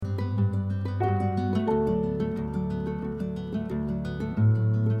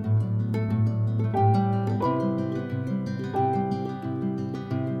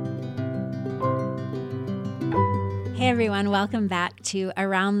everyone. Welcome back to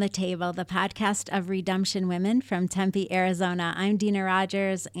Around the Table, the podcast of Redemption Women from Tempe, Arizona. I'm Dina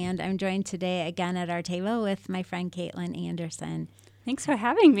Rogers, and I'm joined today again at our table with my friend Caitlin Anderson. Thanks for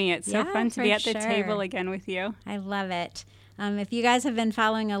having me. It's so fun to be at the sure. table again with you. I love it. If you guys have been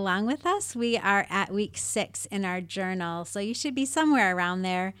following along with us, we are at week 6 in our journal, so you should be somewhere around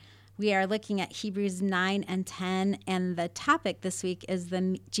there. We are looking at Hebrews 9 and 10, and the topic this week is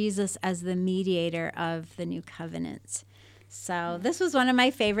Jesus as the mediator of the new covenant. So this was one of my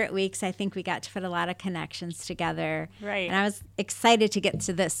favorite weeks. I think we got to put a lot of connections together. Right. And I was excited to get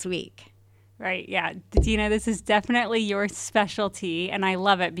to this week. Right, yeah. Dina, this is definitely your specialty, and I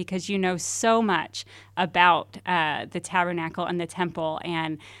love it because you know so much about the tabernacle and the temple,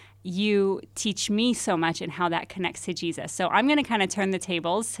 and you teach me so much in how that connects to Jesus. So I'm going to kind of turn the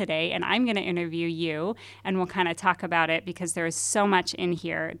tables today, and I'm going to interview you, and we'll kind of talk about it because there is so much in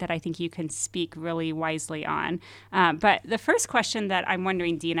here that I think you can speak really wisely on. But the first question that I'm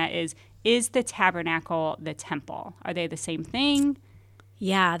wondering, Dina, is the tabernacle the temple? Are they the same thing?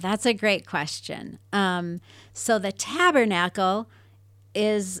 Yeah, that's a great question. So the tabernacle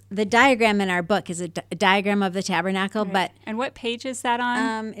is the diagram in our book is a diagram of the tabernacle, right. And what page is that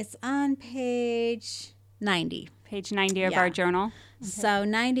on? It's on page 90. Page 90 of our journal. Okay. So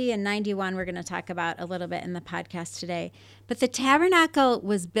 90 and 91 we're going to talk about a little bit in the podcast today. But the tabernacle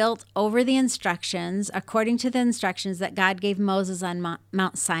was built over the instructions, according to the instructions that God gave Moses on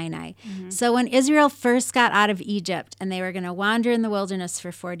Mount Sinai. Mm-hmm. So when Israel first got out of Egypt and they were going to wander in the wilderness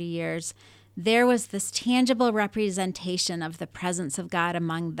for 40 years, there was this tangible representation of the presence of God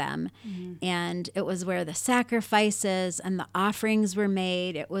among them. Mm-hmm. And it was where the sacrifices and the offerings were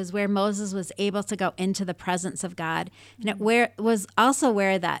made. It was where Moses was able to go into the presence of God. And it was also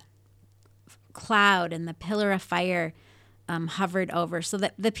where that cloud and the pillar of fire hovered over so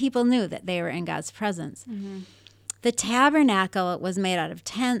that the people knew that they were in God's presence. Mm-hmm. The tabernacle was made out of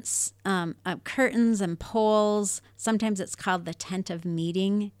tents, curtains and poles. Sometimes it's called the tent of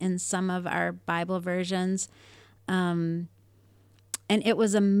meeting in some of our Bible versions. And it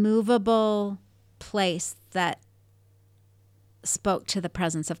was a movable place that spoke to the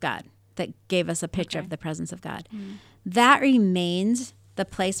presence of God, that gave us a picture of the presence of God. Mm. That remained the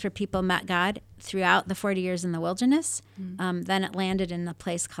place where people met God throughout the 40 years in the wilderness. Then it landed in a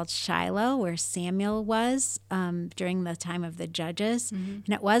place called Shiloh, where Samuel was during the time of the judges. Mm-hmm.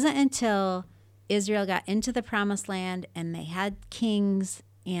 And it wasn't until Israel got into the promised land and they had kings,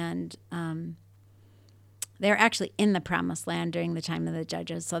 and they were actually in the promised land during the time of the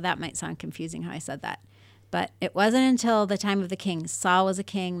judges. So that might sound confusing how I said that. But it wasn't until the time of the kings. Saul was a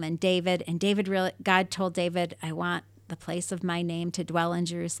king, then David. And God told David, I want the place of my name to dwell in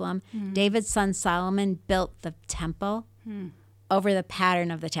Jerusalem. Mm. David's son Solomon built the temple over the pattern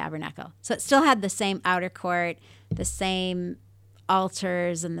of the tabernacle. So it still had the same outer court, the same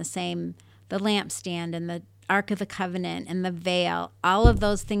altars, and the lampstand and the Ark of the Covenant and the veil. All of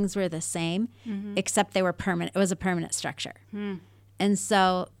those things were the same, except they were permanent. It was a permanent structure. And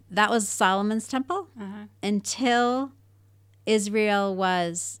so that was Solomon's temple until Israel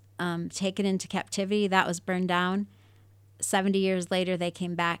was taken into captivity. That was burned down. 70 years later, they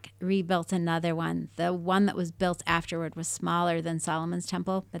came back, rebuilt another one. The one that was built afterward was smaller than Solomon's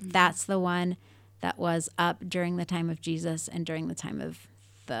temple, but that's the one that was up during the time of Jesus and during the time of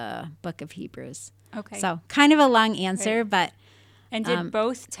the book of Hebrews. Okay. So kind of a long answer, right. But... And did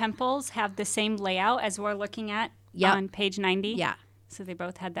both temples have the same layout as we're looking at on page 90? Yeah. So they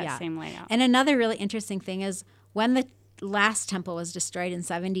both had that same layout. And another really interesting thing is when the last temple was destroyed in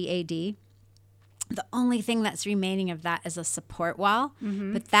 70 A.D., the only thing that's remaining of that is a support wall.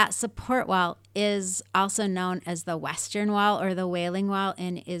 Mm-hmm. But that support wall is also known as the Western Wall or the Wailing Wall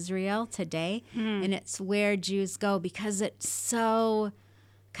in Israel today. And it's where Jews go because it so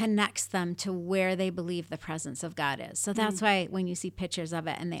connects them to where they believe the presence of God is. So that's why when you see pictures of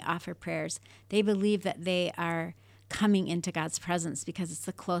it and they offer prayers, they believe that they are coming into God's presence because it's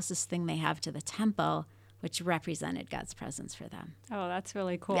the closest thing they have to the temple, which represented God's presence for them. Oh, that's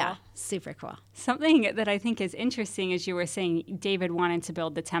really cool. Yeah, super cool. Something that I think is interesting is you were saying David wanted to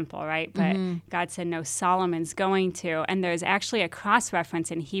build the temple, right? But God said, no, Solomon's going to. And there's actually a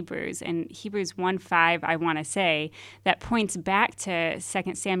cross-reference in Hebrews 1:5, I want to say, that points back to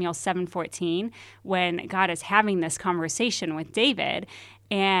 2 Samuel 7:14 when God is having this conversation with David.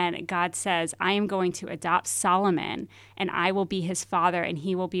 And God says, I am going to adopt Solomon, and I will be his father, and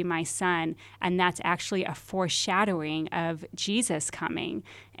he will be my son. And that's actually a foreshadowing of Jesus coming.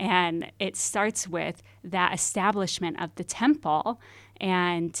 And it starts with that establishment of the temple.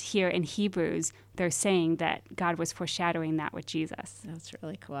 And here in Hebrews, they're saying that God was foreshadowing that with Jesus. That's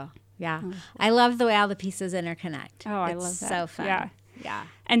really cool. Yeah. I love the way all the pieces interconnect. Oh, I It's love that. so fun. Yeah. Yeah.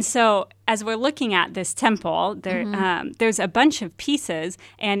 And so, as we're looking at this temple, there's a bunch of pieces,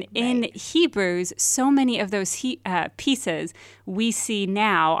 and in Hebrews, so many of those pieces we see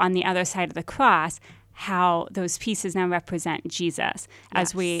now on the other side of the cross, how those pieces now represent Jesus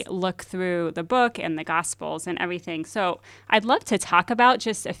as we look through the book and the Gospels and everything. So I'd love to talk about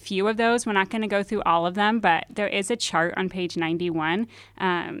just a few of those. We're not going to go through all of them, but there is a chart on page 91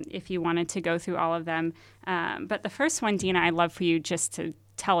 if you wanted to go through all of them. But the first one, Dina, I'd love for you just to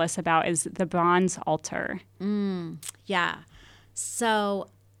tell us about is the bronze altar. Yeah. So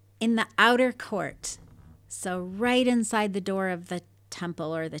in the outer court, so right inside the door of the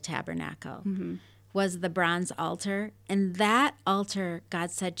temple or the tabernacle, was the bronze altar. And that altar,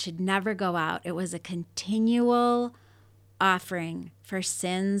 God said, should never go out. It was a continual offering for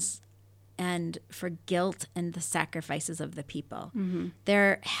sins and for guilt and the sacrifices of the people.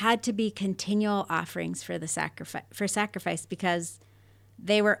 There had to be continual offerings for the sacrifice because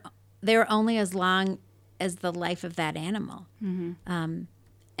they were only as long as the life of that animal.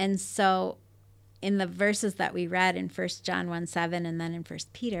 And so in the verses that we read in 1 John 1:7 and then in 1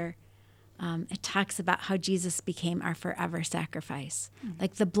 Peter, it talks about how Jesus became our forever sacrifice.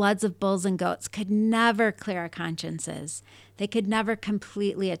 Like the bloods of bulls and goats could never clear our consciences. They could never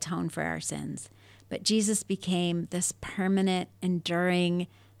completely atone for our sins. But Jesus became this permanent, enduring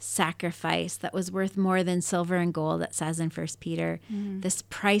sacrifice that was worth more than silver and gold, it says in 1 Peter. This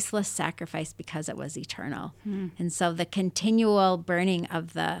priceless sacrifice because it was eternal. And so the continual burning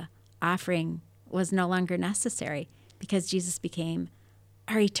of the offering was no longer necessary because Jesus became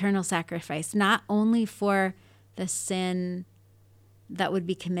our eternal sacrifice, not only for the sin that would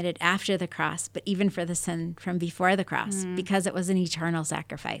be committed after the cross, but even for the sin from before the cross, because it was an eternal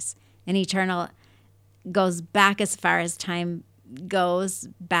sacrifice. And eternal goes back as far as time goes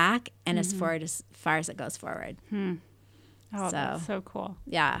back and as far as it goes forward. Oh, that's so cool.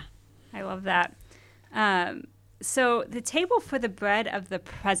 Yeah. I love that. So the table for the bread of the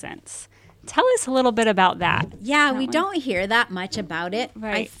presence. Tell us a little bit about that. Yeah, we don't hear that much about it.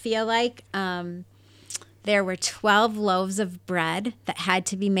 Right. I feel like there were 12 loaves of bread that had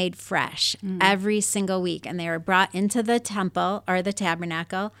to be made fresh every single week. And they were brought into the temple or the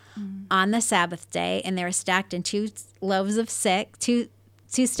tabernacle on the Sabbath day. And they were stacked in two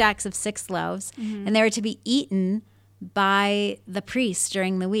stacks of 6 loaves. And they were to be eaten by the priests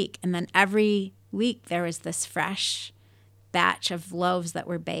during the week. And then every week there was this fresh batch of loaves that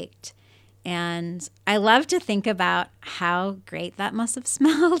were baked. And I love to think about how great that must have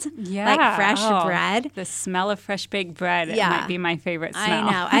smelled. Yeah. Like fresh bread. The smell of fresh baked bread it might be my favorite smell.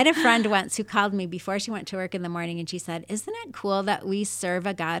 I know. I had a friend once who called me before she went to work in the morning and she said, "Isn't it cool that we serve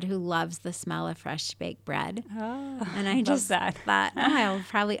a God who loves the smell of fresh baked bread?" Oh, and I just thought, I'll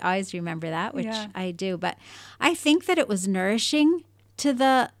probably always remember that, which I do. But I think that it was nourishing to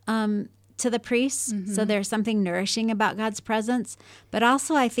the priests. So there's something nourishing about God's presence. But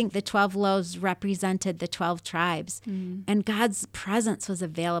also I think the 12 loaves represented the 12 tribes. And God's presence was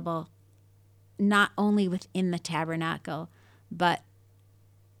available not only within the tabernacle, but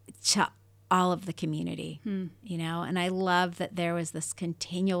to all of the community, you know? And I love that there was this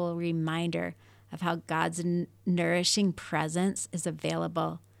continual reminder of how God's nourishing presence is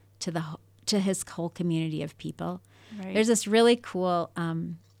available to his whole community of people. Right. There's this really cool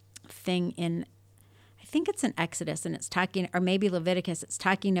thing in, I think it's in Exodus, and it's talking, or maybe Leviticus, it's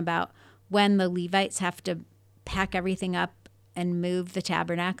talking about when the Levites have to pack everything up and move the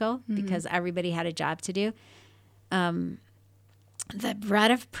tabernacle because everybody had a job to do. The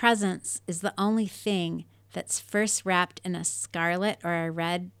bread of presence is the only thing that's first wrapped in a scarlet or a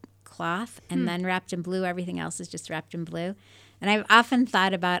red cloth and then wrapped in blue. Everything else is just wrapped in blue. And I've often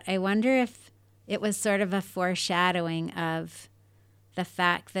thought about, I wonder if it was sort of a foreshadowing of the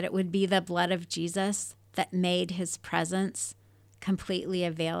fact that it would be the blood of Jesus that made his presence completely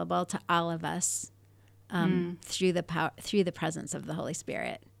available to all of us through the presence of the Holy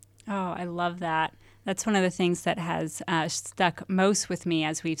Spirit. Oh, I love that. That's one of the things that has stuck most with me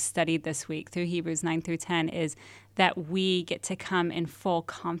as we've studied this week through Hebrews 9 through 10 is that we get to come in full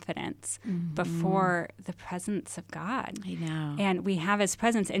confidence before the presence of God. I know. And we have his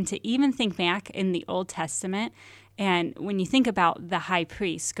presence. And to even think back in the Old Testament, and when you think about the high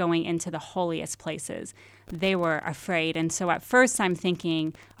priest going into the holiest places, they were afraid. And so at first I'm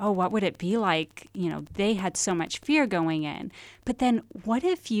thinking, oh, what would it be like? You know, they had so much fear going in. But then what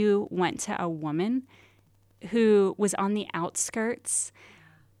if you went to a woman who was on the outskirts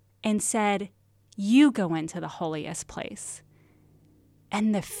and said, you go into the holiest place?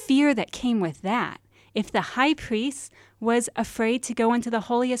 And the fear that came with that, If the high priest was afraid to go into the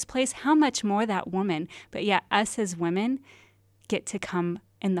holiest place, how much more that woman? But yet us as women get to come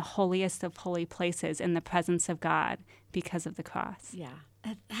in the holiest of holy places in the presence of God because of the cross. Yeah,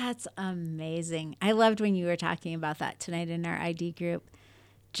 that's amazing. I loved when you were talking about that tonight in our ID group.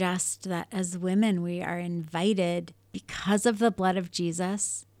 Just that as women, we are invited because of the blood of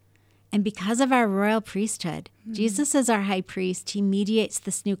Jesus and because of our royal priesthood. Mm-hmm. Jesus is our high priest. He mediates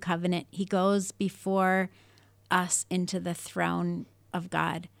this new covenant. He goes before us into the throne of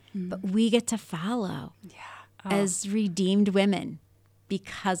God. Mm-hmm. But we get to follow as redeemed women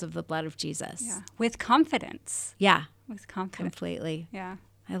because of the blood of Jesus. Yeah. With confidence. Yeah. With confidence. Completely. Yeah.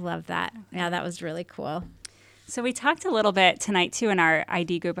 I love that. Yeah, that was really cool. So we talked a little bit tonight, too, in our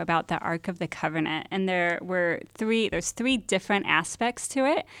ID group about the Ark of the Covenant. And there's three different aspects to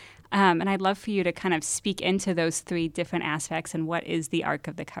it. And I'd love for you to kind of speak into those three different aspects and what is the Ark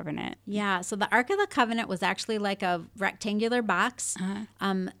of the Covenant. Yeah, so the Ark of the Covenant was actually like a rectangular box.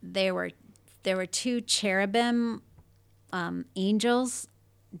 Uh-huh. There were two cherubim angels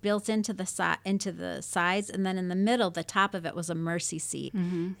built into the sides, and then in the middle, the top of it was a mercy seat.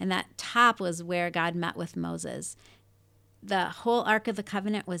 Mm-hmm. And that top was where God met with Moses. The whole Ark of the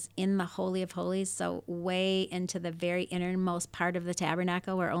Covenant was in the Holy of Holies, so way into the very innermost part of the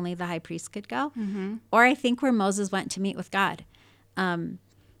tabernacle where only the high priest could go, mm-hmm. or I think where Moses went to meet with God.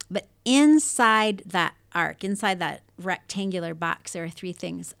 But inside that ark, inside that rectangular box, there are three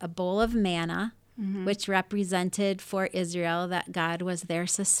things: a bowl of manna, mm-hmm. which represented for Israel that God was their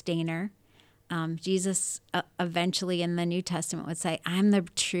sustainer. Jesus eventually in the New Testament would say, I'm the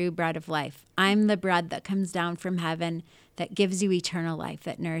true bread of life. I'm the bread that comes down from heaven that gives you eternal life,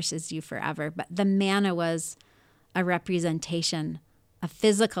 that nourishes you forever. But the manna was a representation, a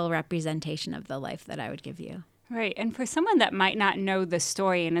physical representation of the life that I would give you. Right. And for someone that might not know the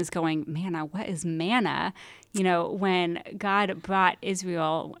story and is going, manna, what is manna? You know, when God brought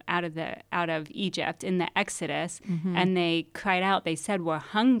Israel out of Egypt in the Exodus, mm-hmm. and they cried out, they said, we're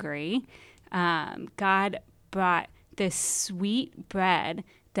hungry. God brought this sweet bread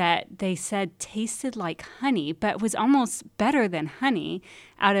that they said tasted like honey, but was almost better than honey,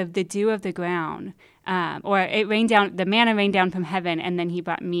 out of the dew of the ground. Or it rained down, the manna rained down from heaven, and then he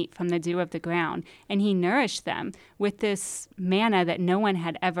brought meat from the dew of the ground. And he nourished them with this manna that no one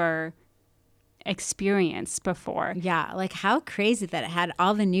had ever experienced before. Yeah, like how crazy that it had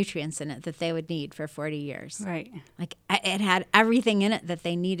all the nutrients in it that they would need for 40 years. Right. Like it had everything in it that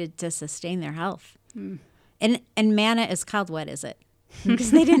they needed to sustain their health. Mm. And manna is called what is it?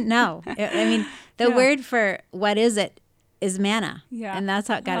 Because they didn't know. I mean, the word for what is it is manna. Yeah. And that's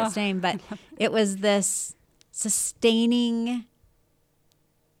how it got its name. But it was this sustaining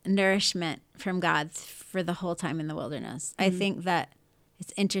nourishment from God for the whole time in the wilderness. Mm. I think that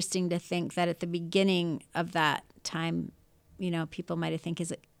it's interesting to think that at the beginning of that time, you know, people might have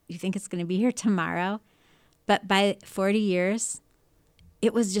you think it's going to be here tomorrow? But by 40 years,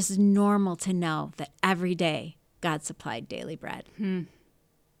 it was just normal to know that every day God supplied daily bread,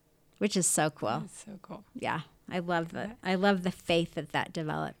 which is so cool. That's so cool. Yeah, I love that. I love the faith that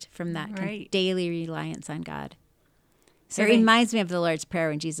developed from that daily reliance on God. So it reminds me of the Lord's Prayer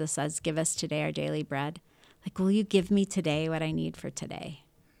when Jesus says, give us today our daily bread. Like, will you give me today what I need for today?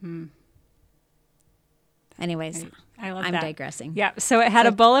 Anyways, I love I'm digressing. Yeah, so it had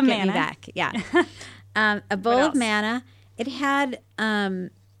a bowl of manna. Get me back. Yeah. A bowl of manna. It had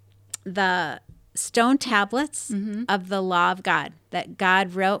the stone tablets of the law of God that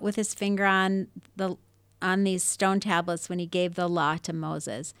God wrote with his finger on these stone tablets when he gave the law to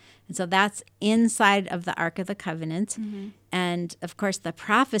Moses. And so that's inside of the Ark of the Covenant. Mm-hmm. And of course, the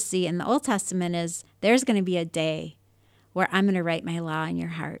prophecy in the Old Testament is there's going to be a day where I'm going to write my law in your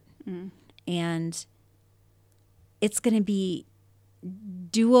heart. Mm. And it's going to be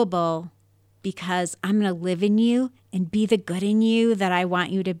doable because I'm going to live in you and be the good in you that I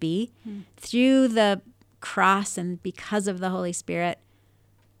want you to be. Through the cross and because of the Holy Spirit,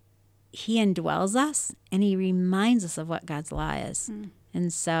 he indwells us and he reminds us of what God's law is.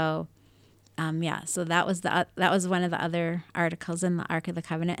 And so, so that was one of the other articles in the Ark of the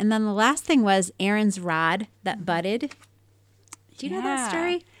Covenant. And then the last thing was Aaron's rod that budded. Do you know that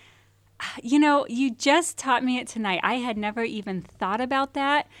story? You know, you just taught me it tonight. I had never even thought about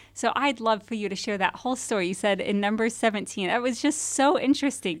that. So I'd love for you to share that whole story. You said in Numbers 17. That was just so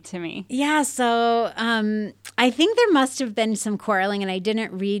interesting to me. Yeah, so I think there must have been some quarreling, and I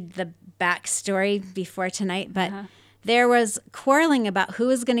didn't read the backstory before tonight, but there was quarreling about who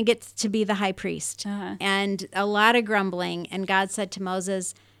was going to get to be the high priest, and a lot of grumbling. And God said to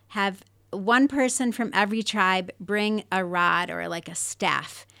Moses, have one person from every tribe bring a rod or like a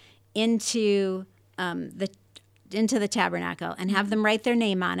staff into into the tabernacle and have them write their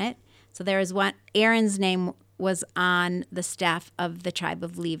name on it. So there was one, Aaron's name was on the staff of the tribe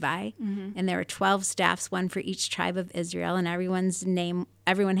of Levi. And there were 12 staffs, one for each tribe of Israel, and every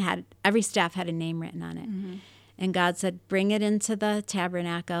staff had a name written on it. And God said, bring it into the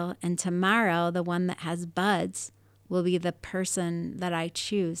tabernacle, and tomorrow the one that has buds will be the person that I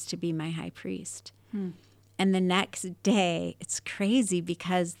choose to be my high priest. And the next day, it's crazy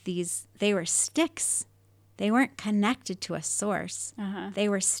because they were sticks. They weren't connected to a source. They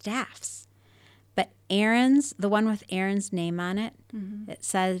were staffs. But the one with Aaron's name on it, it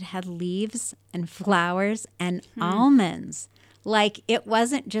said it had leaves and flowers and almonds. Like, it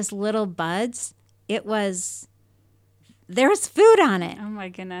wasn't just little buds. There was food on it. Oh my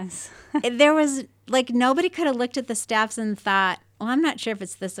goodness. There was, like, nobody could have looked at the staffs and thought, well, I'm not sure if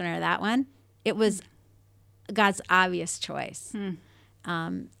it's this one or that one. It was God's obvious choice.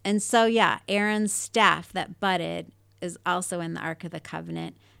 And so, yeah, Aaron's staff that budded is also in the Ark of the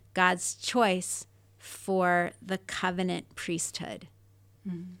Covenant, God's choice for the covenant priesthood.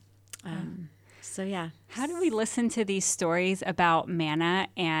 So, yeah. How do we listen to these stories about manna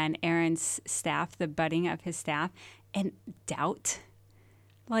and Aaron's staff, the budding of his staff, and doubt?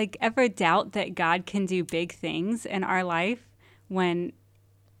 Like, ever doubt that God can do big things in our life when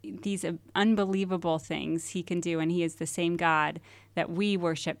these unbelievable things he can do, and he is the same God that we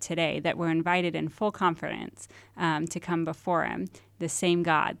worship today, that we're invited in full confidence to come before him, the same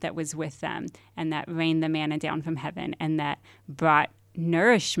God that was with them and that rained the manna down from heaven and that brought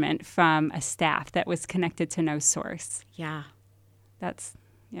nourishment from a staff that was connected to no source. Yeah. It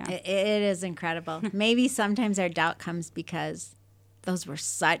It is incredible. Maybe sometimes our doubt comes because those were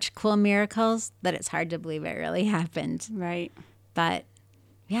such cool miracles that it's hard to believe it really happened. Right. But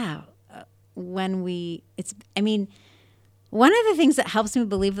yeah, one of the things that helps me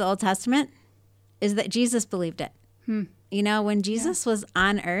believe the Old Testament is that Jesus believed it. You know, when Jesus was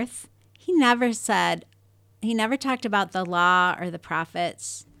on earth, he never talked about the law or the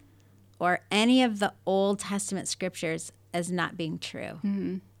prophets or any of the Old Testament scriptures as not being true.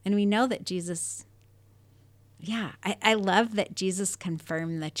 And we know that Jesus, I love that Jesus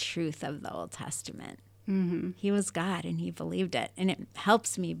confirmed the truth of the Old Testament. He was God and he believed it. And it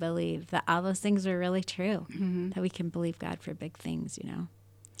helps me believe that all those things are really true, that we can believe God for big things, you know.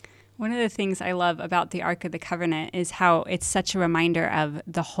 One of the things I love about the Ark of the Covenant is how it's such a reminder of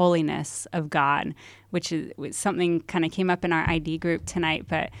the holiness of God, which is something kind of came up in our ID group tonight.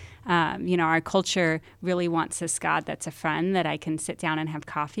 But, our culture really wants this God that's a friend that I can sit down and have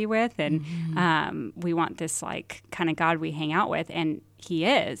coffee with. And we want this like kind of God we hang out with. And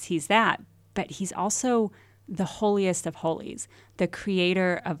he's that. But he's also the holiest of holies, the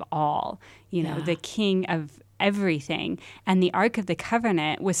creator of all, the king of everything. And the Ark of the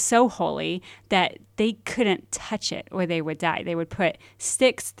Covenant was so holy that they couldn't touch it or they would die. They would put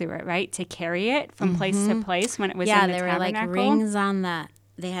sticks through it, right, to carry it from place to place when it was in the tabernacle. Yeah, there were like rings on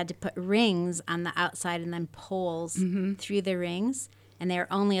they had to put rings on the outside and then poles through the rings. And they were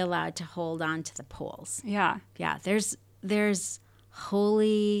only allowed to hold on to the poles. Yeah. Yeah, there's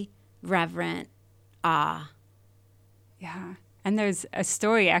holy, reverent awe. Yeah. And there's a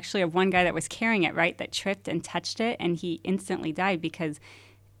story actually of one guy that was carrying it, right, that tripped and touched it, and he instantly died because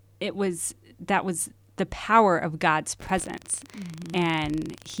that was the power of God's presence.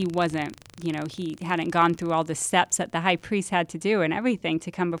 And he wasn't, he hadn't gone through all the steps that the high priest had to do and everything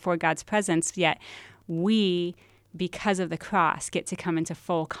to come before God's presence, yet we, because of the cross, get to come into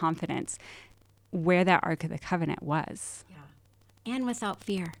full confidence where that Ark of the Covenant was. Yeah. And without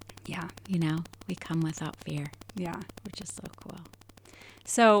fear. Yeah. We come without fear. Yeah. Which is so cool.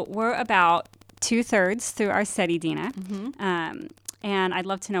 So we're about 2/3 through our study, Dina. And I'd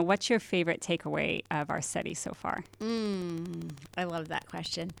love to know, what's your favorite takeaway of our study so far? I love that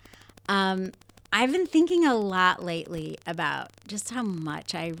question. I've been thinking a lot lately about just how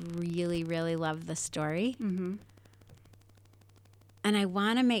much I really, really love the story. And I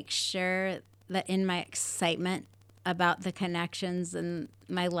want to make sure that in my excitement about the connections and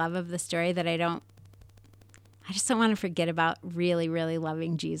my love of the story that I just don't want to forget about really, really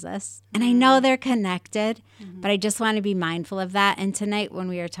loving Jesus. And I know they're connected, but I just want to be mindful of that. And tonight when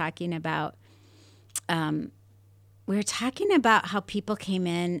we were talking about how people came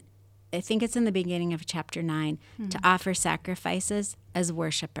in, I think it's in the beginning of chapter 9, to offer sacrifices as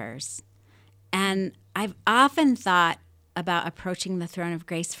worshipers. And I've often thought about approaching the throne of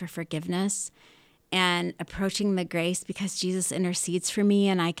grace for forgiveness and approaching the grace because Jesus intercedes for me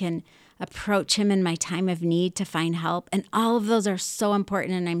and I can approach him in my time of need to find help. And all of those are so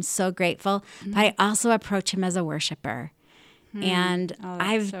important and I'm so grateful. But I also approach him as a worshiper. And Oh,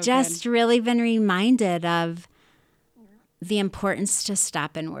 I've so just really been reminded of the importance to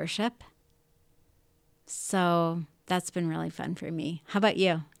stop and worship. So that's been really fun for me. How about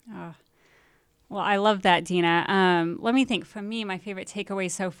you? Oh. Well, I love that, Dina. Let me think. For me, my favorite takeaway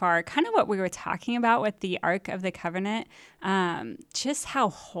so far, kind of what we were talking about with the Ark of the Covenant, just how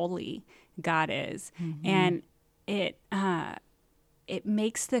holy God is. And it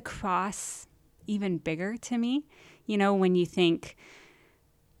makes the cross even bigger to me. You know, when you think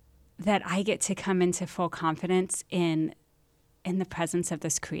that I get to come into full confidence in the presence of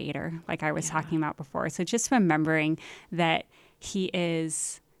this Creator, like I was talking about before. So just remembering that He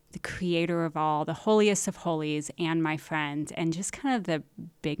is the Creator of all, the holiest of holies, and my friend, and just kind of the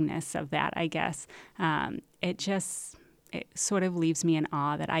bigness of that, I guess. It sort of leaves me in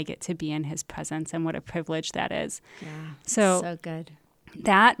awe that I get to be in His presence, and what a privilege that is. Yeah, so good.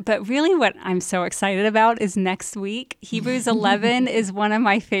 But really what I'm so excited about is next week. Hebrews 11 is one of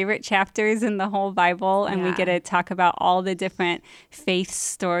my favorite chapters in the whole Bible, and we get to talk about all the different faith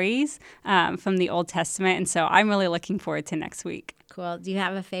stories from the Old Testament, and so I'm really looking forward to next week. Cool. Do you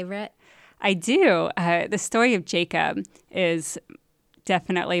have a favorite? I do. The story of Jacob is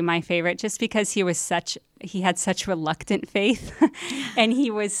definitely my favorite, just because he had such reluctant faith and he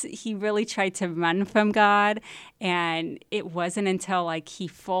really tried to run from God, and it wasn't until like he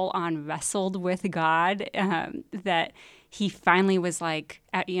full on wrestled with God that he finally was like,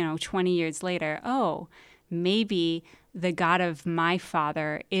 20 years later, oh, maybe the God of my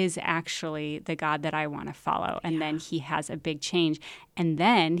father is actually the God that I want to follow. And then he has a big change, and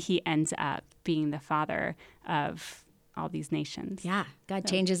then he ends up being the father of all these nations. Yeah. God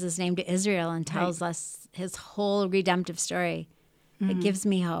changes his name to Israel and tells us his whole redemptive story. It gives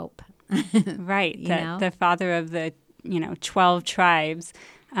me hope. Right. The father of the, 12 tribes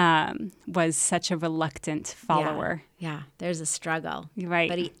was such a reluctant follower. Yeah. There's a struggle. Right.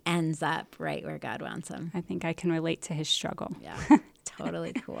 But he ends up right where God wants him. I think I can relate to his struggle. Yeah.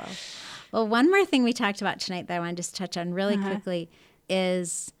 Totally cool. Well, one more thing we talked about tonight that I want to just touch on really quickly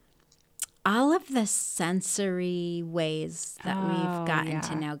is all of the sensory ways that we've gotten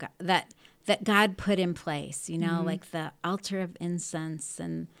to know God, that God put in place, like the altar of incense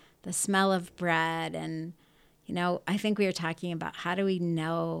and the smell of bread. And, I think we were talking about how do we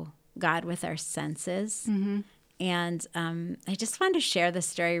know God with our senses. And I just wanted to share this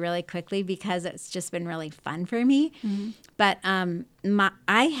story really quickly because it's just been really fun for me. But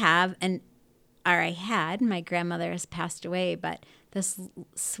I had, my grandmother has passed away, but this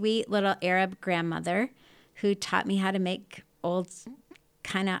sweet little Arab grandmother who taught me how to make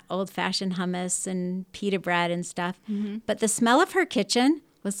old-fashioned hummus and pita bread and stuff. But the smell of her kitchen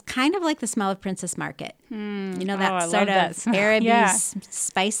was kind of like the smell of Princess Market. That sort of Araby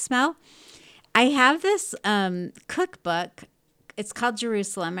spice smell. I have this cookbook. It's called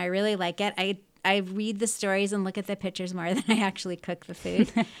Jerusalem. I really like it. I read the stories and look at the pictures more than I actually cook the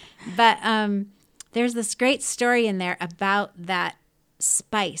food. But there's this great story in there about that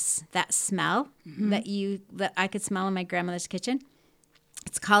spice, that smell that I could smell in my grandmother's kitchen.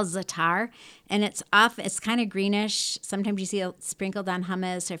 It's called za'atar, and it's kind of greenish. Sometimes you see it sprinkled on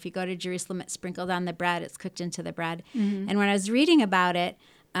hummus, or if you go to Jerusalem, it's sprinkled on the bread. It's cooked into the bread. And when I was reading about it,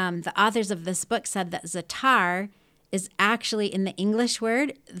 the authors of this book said that za'atar is actually in the English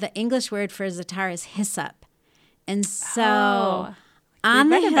word. The English word for za'atar is hyssop. And so on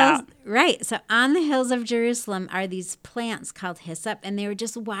the hills, right. So on the hills of Jerusalem are these plants called hyssop, and they were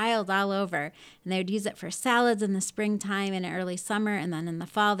just wild all over. And they would use it for salads in the springtime and early summer, and then in the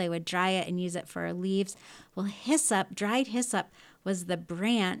fall they would dry it and use it for leaves. Well, dried hyssop, was the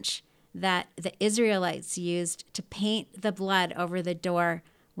branch that the Israelites used to paint the blood over the door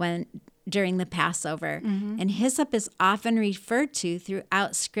during the Passover. And hyssop is often referred to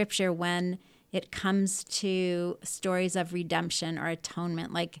throughout Scripture when it comes to stories of redemption or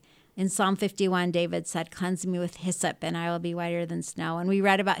atonement. Like in Psalm 51, David said, "Cleanse me with hyssop, and I will be whiter than snow." And we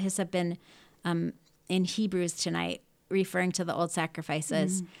read about hyssop in Hebrews tonight, referring to the old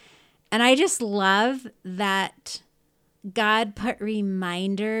sacrifices. And I just love that God put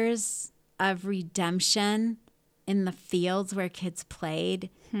reminders of redemption in the fields where kids played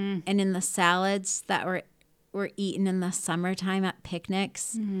and in the salads that were eaten in the summertime at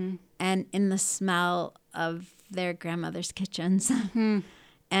picnics and in the smell of their grandmother's kitchens.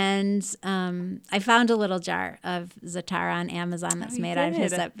 And I found a little jar of za'atar on Amazon that's made out of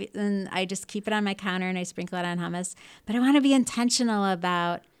hyssop, and I just keep it on my counter and I sprinkle it on hummus. But I want to be intentional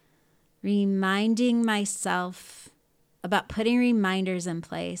about reminding myself, about putting reminders in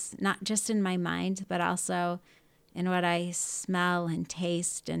place, not just in my mind, but also in what I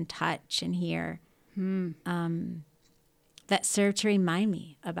that that serve to remind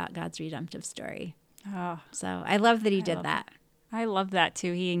me about God's redemptive story. Oh, So I love that he did that. I love that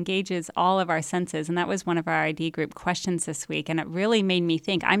too. He engages all of our senses. And that was one of our ID group questions this week. And it really made me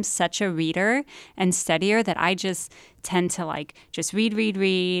think. I'm such a reader and studier that I just tend to just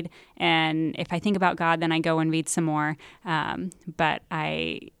read. And if I think about God, then I go and read some more. But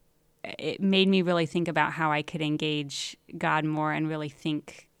it made me really think about how I could engage God more and really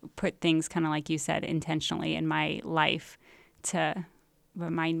put things kind of like you said, intentionally in my life to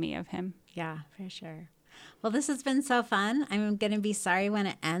remind me of him. Yeah, for sure. Well, this has been so fun. I'm going to be sorry when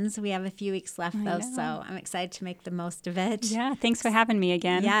it ends. We have a few weeks left, though, so I'm excited to make the most of it. Yeah, thanks for having me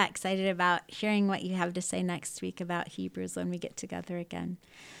again. Yeah, excited about hearing what you have to say next week about Hebrews when we get together again.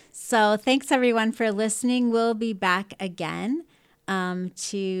 So thanks, everyone, for listening. We'll be back again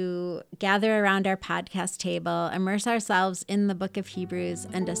to gather around our podcast table, immerse ourselves in the book of Hebrews,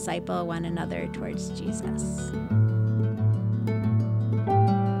 and disciple one another towards Jesus.